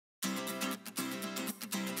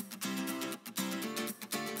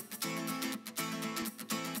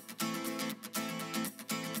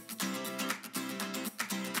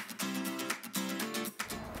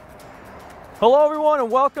Hello everyone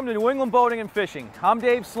and welcome to New England Boating and Fishing. I'm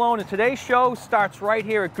Dave Sloan and today's show starts right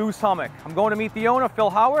here at Goose Hummock. I'm going to meet the owner,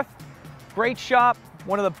 Phil Howarth. Great shop,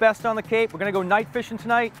 one of the best on the Cape. We're going to go night fishing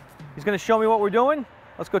tonight. He's going to show me what we're doing.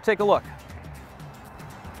 Let's go take a look.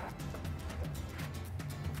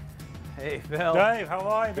 Hey Phil. Dave, how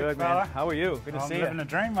are you, good big fella? man. How are you? Good to see you. I'm living a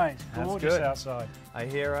dream, mate. It's gorgeous outside. I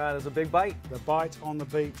hear there's a big bite. The bite on the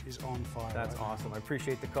beach is on fire. That's awesome. I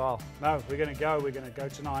appreciate the call. No, we're going to go. We're going to go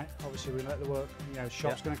tonight. Obviously, we're going to let the work. You know,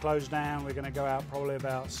 shop's going to close down. We're going to go out probably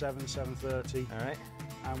about 7:30. All right.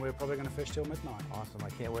 And we're probably going to fish till midnight. Awesome. I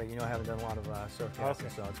can't wait. You know, I haven't done a lot of surf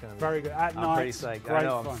casting, so it's going to be very good. At night, I'm pretty psyched. I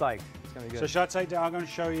know, I'm psyched. It's going to be good. So should I take down? I'm going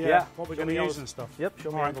to show you what we're going to use and stuff. Yep.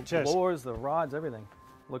 Show me all the lures, the rods, everything.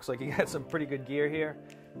 Looks like you got some pretty good gear here.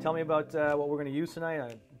 Tell me about what we're going to use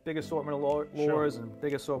tonight. Big assortment of lures and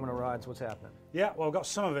big assortment of rods. What's happening? Yeah, well, I've got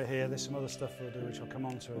some of it here. There's some other stuff we'll do, which I'll come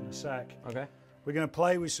on to in a sec. Okay. We're going to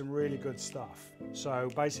play with some really good stuff. So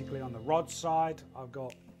basically on the rod side, I've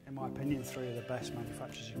got, in my opinion, 3 of the best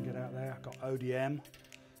manufacturers you can get out there. I've got ODM,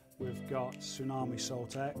 we've got Tsunami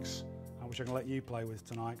Salt X, which I'm going to let you play with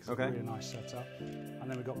tonight because it's a really nice setup. And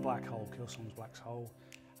then we've got Black Hole, Kilson's Black Hole.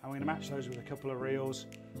 And we're going to match those with a couple of reels.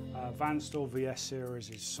 Vanstall VS series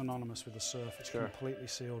is synonymous with the surf. It's completely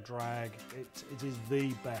sealed drag. It is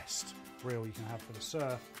the best reel you can have for the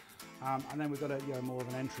surf. And then we've got a more of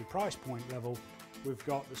an entry price point level. We've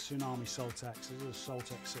got the Tsunami Salt X. This is a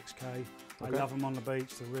Salt X 6K. I love them on the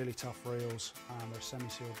beach. They're really tough reels. They're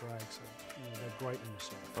semi-sealed drag, so they're great in the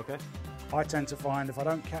surf. Okay. I tend to find if I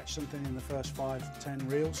don't catch something in the first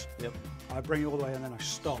 5-10 reels, I bring it all the way and then I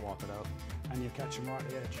stop. Walk it out. And you catch them right at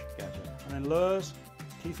the edge. Gotcha. And then lures,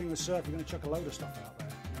 key thing with surf, you're going to chuck a load of stuff out there.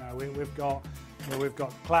 You know, we've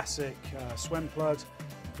got classic swim plugs.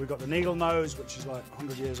 We've got the needle nose, which is like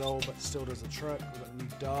 100 years old, but still does the trick. We've got the new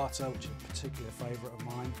darter, which is a particular favourite of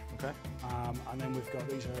mine. Okay. And then we've got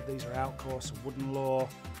these are Outcourse, a wooden lure.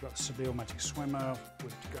 We've got the Sebile Magic Swimmer.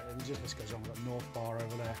 We've got, and just this goes on. We've got North Bar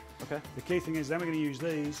over there. Okay. The key thing is then we're going to use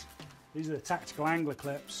these. These are the tactical angler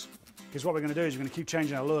clips. Because what we're going to do is we're going to keep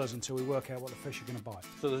changing our lures until we work out what the fish are going to bite.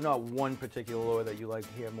 So there's not one particular lure that you like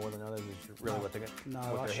here more than others? It's really what they're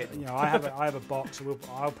hitting? You know, I have a box. So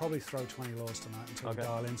I'll probably throw 20 lures tonight until we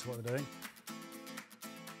dial into what they're doing.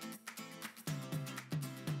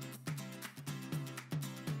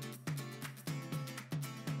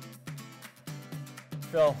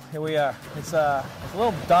 Phil, here we are. It's a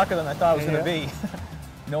little darker than I thought it was going to be.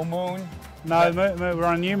 No moon. No, we're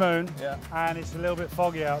on a new moon, and it's a little bit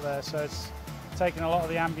foggy out there, so it's taking a lot of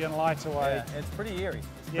the ambient light away. Yeah, it's pretty eerie.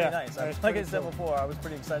 It's pretty nice. Like I said before, I was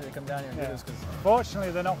pretty excited to come down here and do this. Fortunately,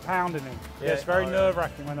 they're not pounding in. Yeah, it's very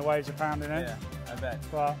nerve-wracking when the waves are pounding in. Yeah, I bet.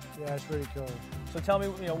 But yeah, it's really cool. So tell me,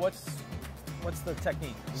 what's the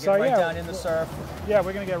technique? You get right down in the surf? Yeah,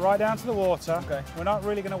 we're going to get right down to the water. Okay. We're not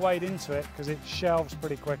really going to wade into it because it shelves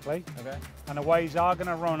pretty quickly. Okay. And the waves are going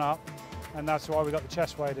to run up. And that's why we've got the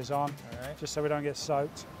chest waders on, just so we don't get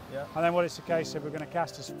soaked. Yeah. And then what it's the case of, we're going to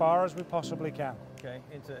cast as far as we possibly can. Okay,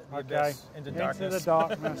 into the abyss, into darkness. Into the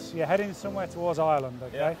darkness, heading somewhere towards Ireland,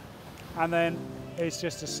 okay? And then it's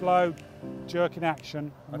just a slow jerking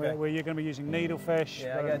action, where you're going to be using needlefish.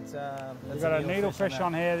 Yeah, we've got a needlefish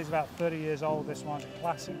on here. This is about 30 years old, this one's a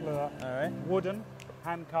classic lure. All right. Wooden,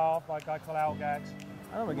 hand carved by a guy called Al Gags.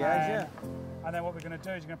 Oh my guys, yeah. And then what we're going to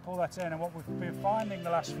do is we're going to pull that in, and what we've been finding the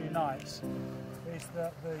last few nights is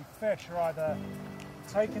that the fish are either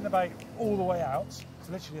taking the bait all the way out,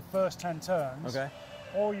 so literally the first 10 turns,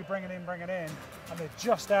 or you bring it in, and they're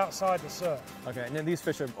just outside the surf. Okay, and then these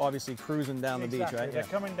fish are obviously cruising down the beach, right? They're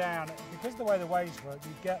coming down. Because of the way the waves work,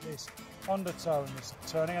 you get this undertow and this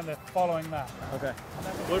turning, and they're following that. Okay.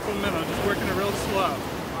 Look from the middle, just working it real slow.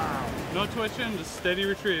 Wow. No twitching, just steady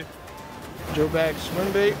retrieve. Joe Bag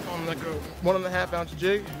swim bait on like a 1.5 ounce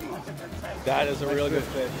jig. That is a real good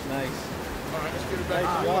fish. Nice. All right, let's get it back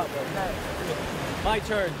to the water. My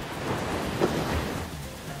turn.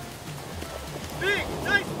 Big,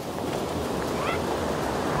 nice.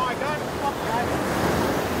 Oh, I got it.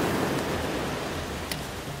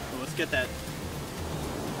 So let's get that.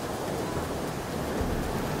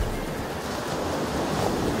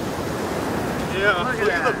 Yeah, look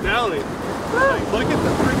at the belly. Like, look at the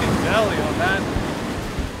freaking belly on that.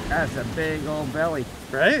 That's a big old belly.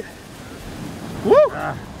 Right? Woo!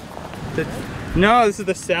 No, this is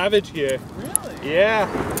the Savage gear. Really? Yeah.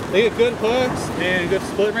 They get good hooks and good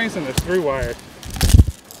split rings, and they're 3-wired.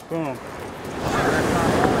 Boom.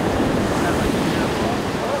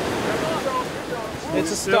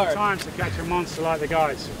 It's a start. Still time to catch a monster like the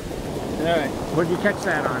guys. All right. What did you catch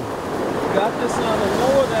that on? Got this on the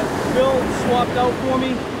lure that Phil swapped out for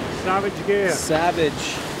me. Savage gear.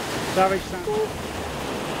 Savage. Savage stand.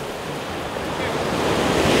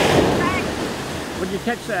 What'd you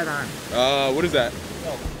catch that on? What is that?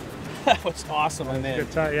 That was awesome, my man.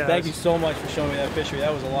 Good time, yeah. Thank you so much for showing me that fishery.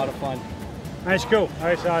 That was a lot of fun. And it's cool.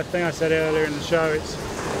 I think I said earlier in the show, it's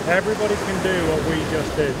everybody can do what we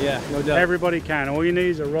just did. Yeah, no doubt. Everybody can. All you need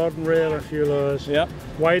is a rod and reel and a few lures. Yep.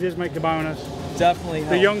 Waders make the bonus. Definitely.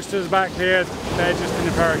 The youngsters back here, they're just in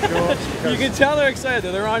a pair of shorts. You can tell they're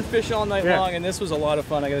excited. They're on fish all night Yeah. long, and this was a lot of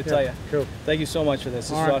fun, I gotta tell you. Cool. Thank you so much for this.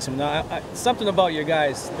 This All is right. awesome. Now, something about your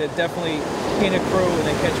guys that definitely in a crew and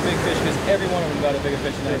they catch big fish, because every one of them got a bigger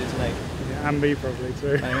fish than I did tonight. Yeah, and me probably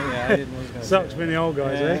too. I didn't was gonna Sucks say being the old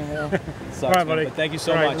guys, that. eh? Yeah, well, sucks, All right, man, buddy. but thank you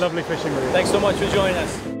so All right, much. Lovely fishing with you. Thanks so much for joining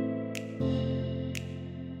us.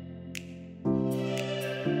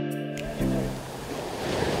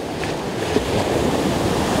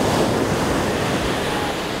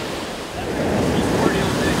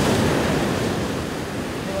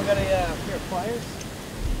 Anyone got a pair of pliers?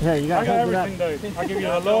 Yeah, you I got got to hold it up. everything, dude. I'll give you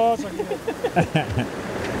the lures. I'll give you...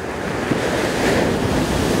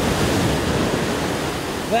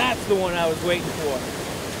 That's the one I was waiting for.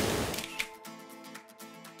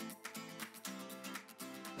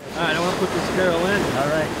 All right, I want to put this barrel in. All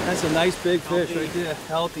right. That's a nice big fish right there.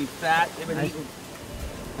 Healthy, fat. They've been eating.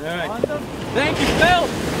 All right. Thank you, Phil.